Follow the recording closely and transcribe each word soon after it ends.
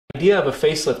The idea of a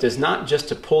facelift is not just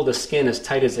to pull the skin as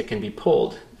tight as it can be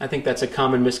pulled. I think that's a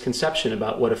common misconception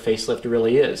about what a facelift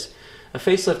really is. A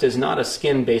facelift is not a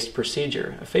skin-based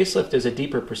procedure. A facelift is a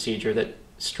deeper procedure that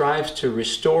strives to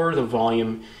restore the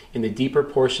volume in the deeper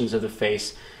portions of the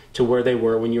face to where they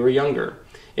were when you were younger.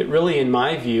 It really, in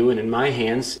my view and in my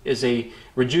hands, is a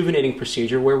rejuvenating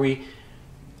procedure where we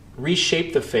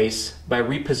reshape the face by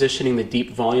repositioning the deep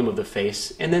volume of the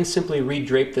face and then simply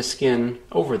redrape the skin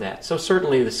over that. So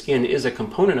certainly the skin is a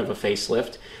component of a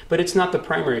facelift, but it's not the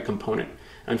primary component.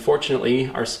 Unfortunately,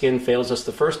 our skin fails us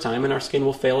the first time, and our skin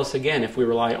will fail us again if we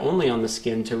rely only on the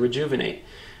skin to rejuvenate.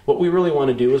 What we really want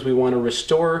to do is we want to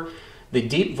restore the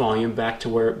deep volume back to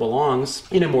where it belongs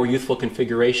in a more youthful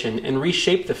configuration and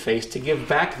reshape the face to give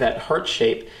back that heart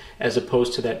shape as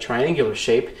opposed to that triangular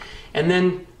shape, and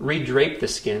then redrape the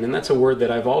skin. And that's a word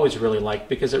that I've always really liked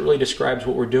because it really describes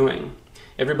what we're doing.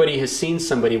 Everybody has seen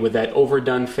somebody with that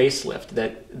overdone facelift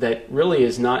that really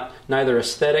is neither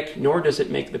aesthetic nor does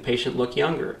it make the patient look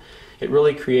younger. It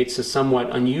really creates a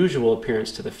somewhat unusual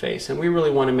appearance to the face, and we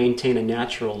really want to maintain a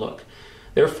natural look.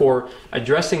 Therefore,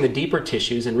 addressing the deeper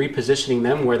tissues and repositioning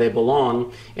them where they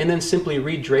belong, and then simply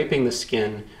redraping the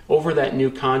skin over that new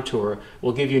contour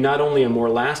will give you not only a more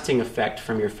lasting effect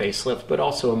from your facelift, but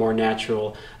also a more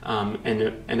natural and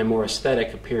a more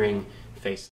aesthetic appearing face.